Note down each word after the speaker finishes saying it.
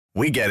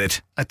We get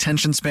it.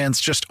 Attention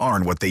spans just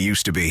aren't what they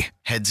used to be.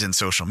 Heads in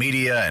social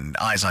media and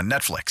eyes on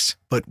Netflix.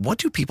 But what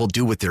do people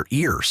do with their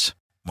ears?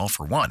 Well,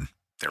 for one,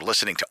 they're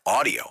listening to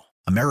audio.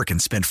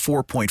 Americans spend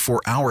 4.4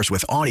 hours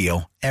with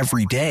audio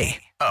every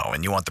day. Oh,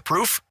 and you want the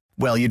proof?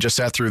 Well, you just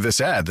sat through this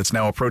ad that's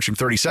now approaching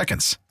 30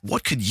 seconds.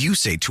 What could you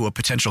say to a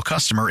potential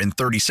customer in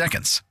 30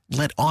 seconds?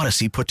 Let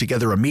Odyssey put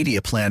together a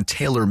media plan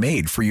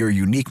tailor-made for your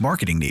unique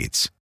marketing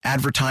needs.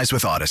 Advertise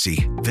with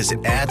Odyssey.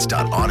 Visit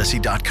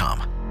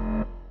ads.odyssey.com.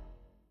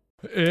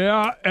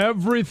 Yeah,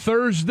 every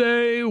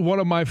Thursday, one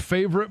of my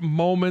favorite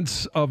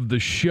moments of the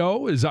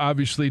show is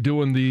obviously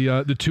doing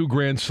the two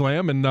Grand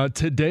Slam, and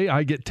today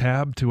I get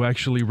tabbed to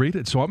actually read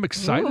it, so I'm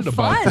excited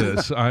about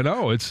this. I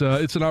know it's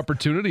an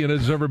opportunity, and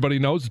as everybody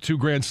knows, the two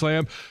Grand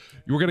Slam,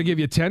 we're going to give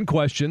you 10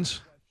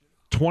 questions,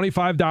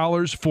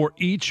 $25 for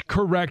each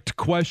correct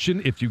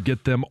question. If you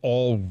get them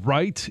all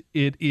right,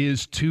 it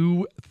is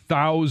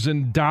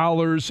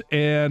 $2,000,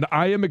 and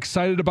I am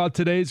excited about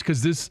today's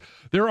because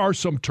there are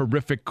some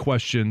terrific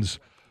questions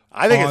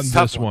I think on it's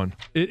tough this one.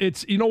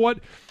 It's you know what?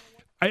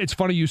 It's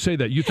funny you say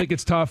that. You think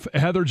it's tough.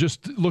 Heather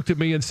just looked at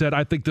me and said,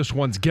 "I think this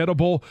one's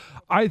gettable."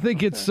 I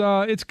think it's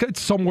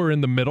somewhere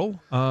in the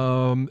middle.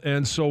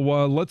 And so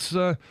let's.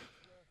 We're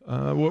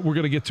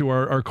going to get to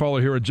our caller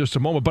here in just a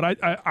moment, but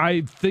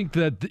I think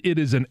that it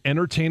is an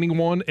entertaining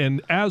one.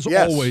 And as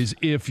always,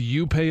 if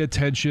you pay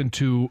attention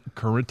to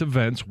current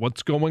events,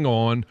 what's going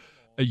on,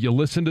 you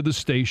listen to the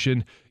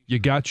station, you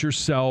got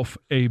yourself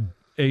a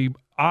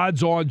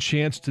odds-on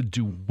chance to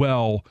do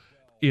well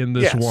in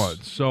this one.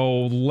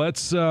 So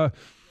let's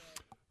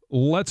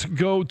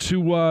go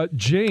to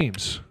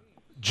James.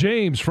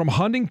 James from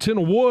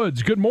Huntington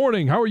Woods. Good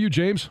morning. How are you,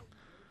 James?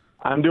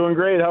 I'm doing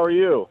great. How are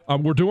you?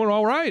 We're doing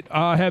all right.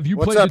 Have you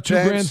played the two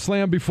Grand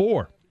Slam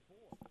before?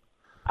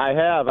 I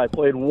have. I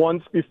played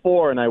once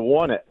before, and I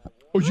won it.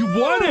 Oh, you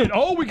won it!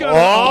 Oh, we got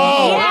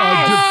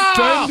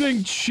a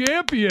defending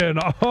champion.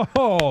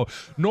 Oh,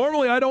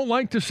 normally I don't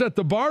like to set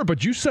the bar,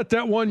 but you set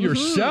that one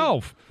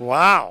yourself.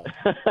 Wow.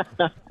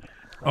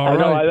 I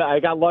know.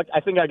 I got lucky. I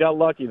think I got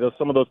lucky.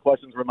 Some of those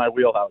questions were in my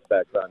wheelhouse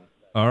back then.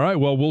 All right.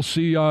 Well, we'll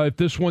see if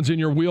this one's in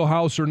your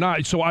wheelhouse or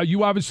not. So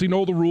you obviously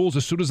know the rules.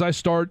 As soon as I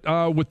start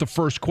with the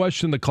first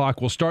question, the clock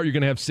will start. You're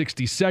going to have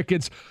 60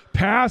 seconds.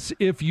 Pass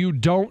if you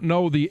don't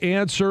know the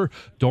answer.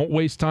 Don't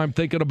waste time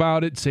thinking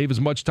about it. Save as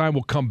much time.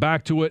 We'll come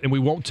back to it, and we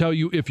won't tell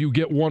you if you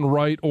get one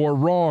right or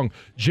wrong.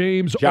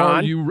 James, John,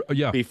 are you?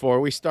 Yeah. Before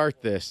we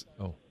start this,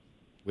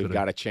 we've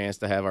got a chance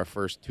to have our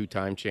first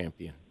two-time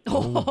champion.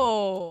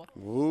 Oh.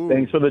 Ooh.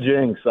 Thanks for the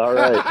jinx. All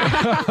right.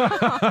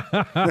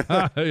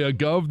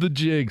 Gov the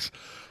jinx.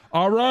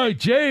 All right,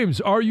 James,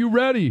 are you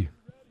ready?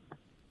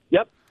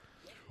 Yep.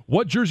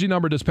 What jersey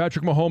number does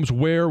Patrick Mahomes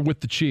wear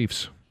with the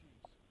Chiefs?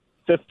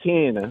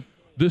 15.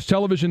 This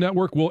television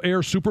network will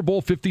air Super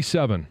Bowl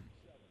 57.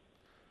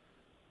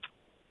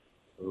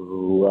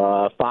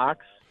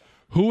 Fox.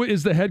 Who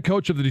is the head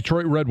coach of the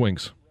Detroit Red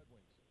Wings?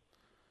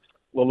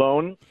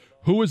 Lalone.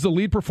 Who is the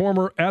lead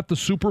performer at the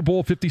Super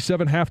Bowl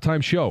 57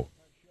 halftime show?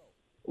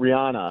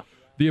 Rihanna.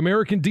 The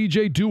American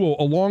DJ duo,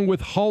 along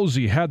with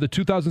Halsey, had the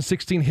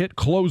 2016 hit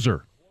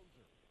Closer.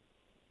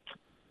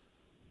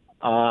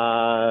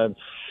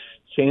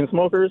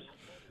 Chainsmokers.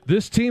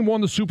 This team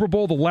won the Super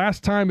Bowl the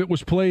last time it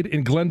was played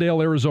in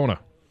Glendale, Arizona.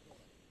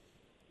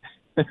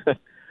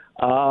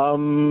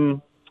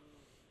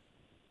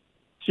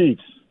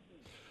 Chiefs.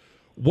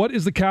 What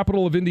is the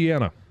capital of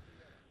Indiana?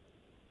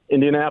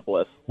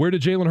 Indianapolis. Where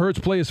did Jalen Hurts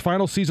play his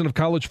final season of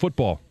college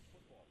football?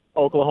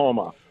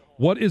 Oklahoma.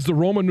 What is the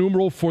Roman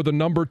numeral for the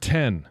number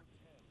 10?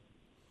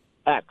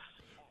 X.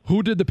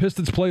 Who did the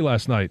Pistons play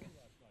last night?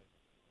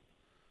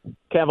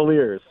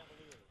 Cavaliers.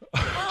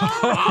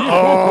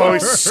 Oh,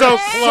 so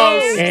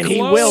close. And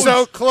he will.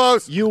 So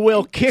close. You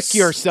will kick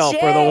yourself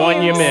for the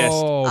one you missed.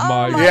 Oh,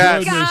 my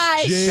goodness.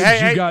 gosh.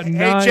 James, you got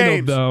 9 James.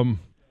 of them.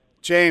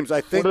 James,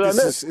 I think What did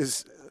I this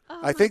is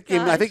I think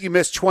you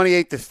missed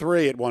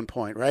 28-3 at one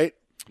point, right?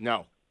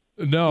 No.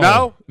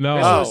 No.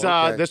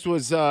 This was who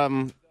was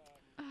the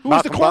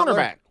Malcolm Butler?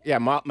 cornerback? Yeah,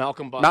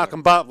 Malcolm Butler.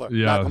 Malcolm Butler.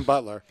 Yeah. Malcolm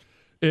Butler.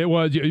 It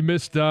was you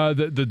missed the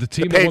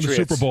team that won the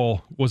Super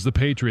Bowl was the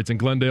Patriots in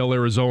Glendale,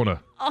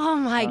 Arizona. Oh,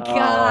 my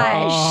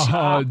gosh.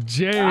 Oh,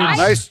 James.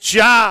 Nice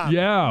job.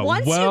 Yeah.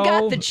 Once you well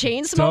got the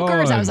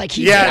Chainsmokers, done. I was like,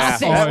 he's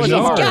Yes. got this. He's I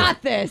know.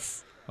 got this.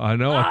 I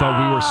know. I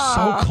thought we were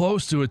so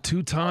close to a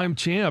 2-time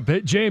champ.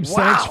 Hey, James,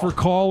 thanks for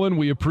calling.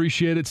 We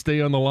appreciate it. Stay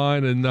on the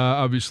line, and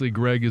obviously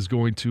Greg is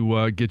going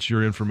to get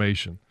your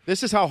information.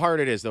 This is how hard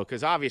it is, though,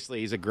 because obviously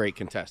he's a great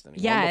contestant.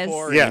 He Yes. won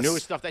before. Yes. He knew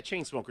his stuff. That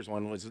Chainsmokers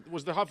one was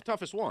the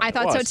toughest one. I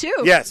thought so,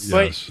 too. Yes.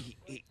 But Yes.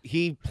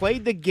 he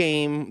played the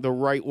game the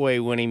right way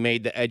when he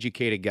made the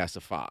educated guess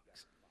of Fox.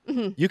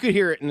 You could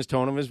hear it in his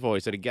tone of his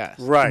voice at a guess.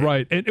 Right.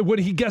 Right. And when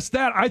he guessed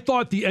that, I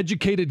thought the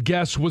educated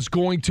guess was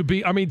going to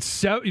be,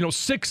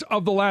 6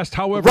 of the last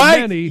however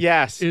many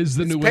Yes. is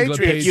the It's New England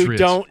Patriots. Patriots. You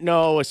don't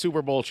know a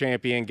Super Bowl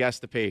champion, guess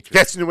the Patriots.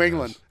 That's New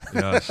England.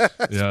 Yes.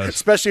 Yes.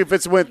 Especially if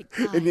it's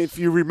and if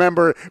you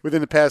remember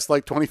within the past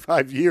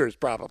 25 years,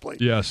 probably.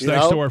 Yes. You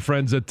Thanks know? to our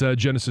friends at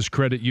Genesis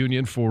Credit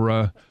Union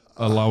for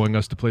allowing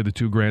us to play the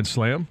 2 Grand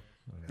Slam.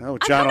 No,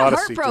 John I'm kinda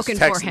Odyssey just heartbroken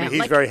texted for him. me. He's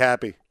Like- very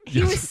happy.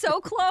 He was so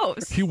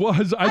close. He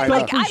was. I I'm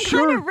thought for I'm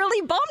sure. kind of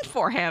really bummed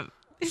for him.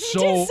 He So-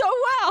 did so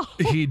well.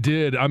 He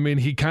did. I mean,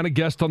 he kind of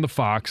guessed on the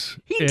Fox.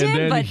 He and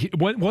did, then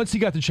but- once he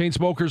got the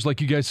Chainsmokers,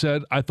 like you guys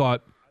said, I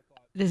thought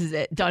This is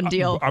it. Done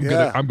deal. I'm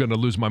gonna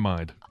lose my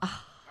mind.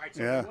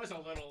 Yeah. There was a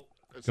little.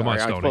 Come on,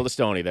 Sorry, I Stoney. pulled the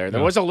Stoney there. There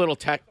Yeah. was a little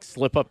tech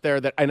slip up there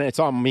and it's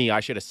on me.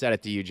 I should have said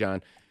it to you,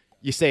 John.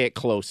 You say it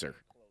closer,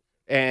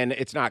 and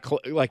it's not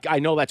like I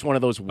know that's one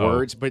of those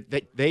words, but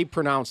they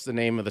pronounce the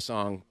name of the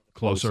song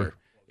closer.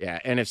 Yeah,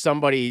 and if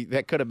somebody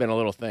that could have been a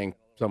little thing,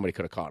 somebody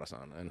could have caught us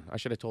on, and I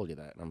should have told you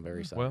that. And I'm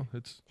very sorry. Well,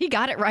 it's He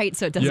got it right,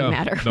 so it doesn't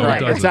matter. No, Right, it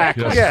doesn't.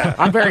 exactly. Yes. Yeah.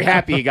 I'm very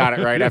happy you got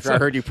it right after I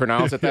heard you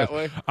pronounce it that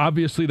way.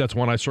 Obviously, that's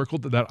one I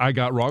circled that I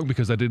got wrong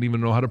because I didn't even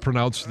know how to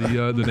pronounce the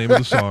name of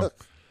the song.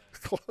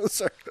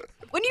 Closer.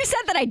 When you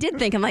said that, I did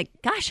think, I'm like,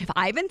 gosh, have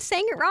I been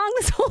saying it wrong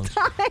this whole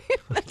time?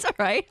 That's all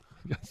right.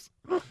 Yes.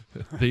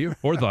 The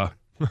or the.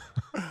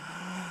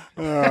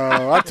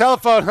 Our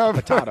telephone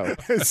number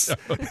is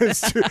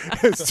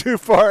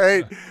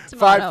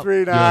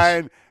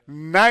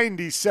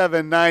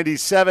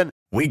 248-539-9797.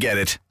 We get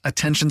it.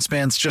 Attention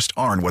spans just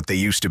aren't what they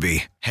used to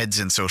be. Heads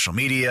in social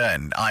media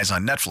and eyes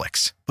on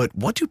Netflix. But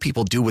what do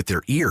people do with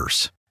their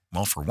ears?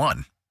 Well, for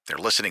one, they're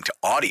listening to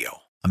audio.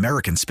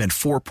 Americans spend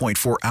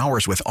 4.4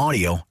 hours with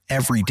audio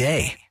every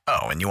day.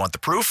 Oh, and you want the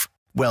proof?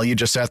 Well, you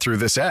just sat through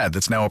this ad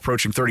that's now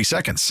approaching 30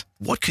 seconds.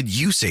 What could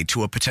you say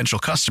to a potential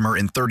customer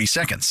in 30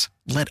 seconds?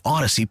 Let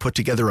Odyssey put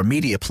together a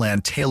media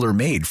plan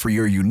tailor-made for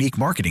your unique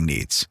marketing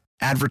needs.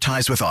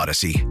 Advertise with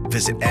Odyssey.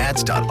 Visit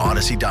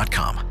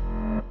ads.odyssey.com.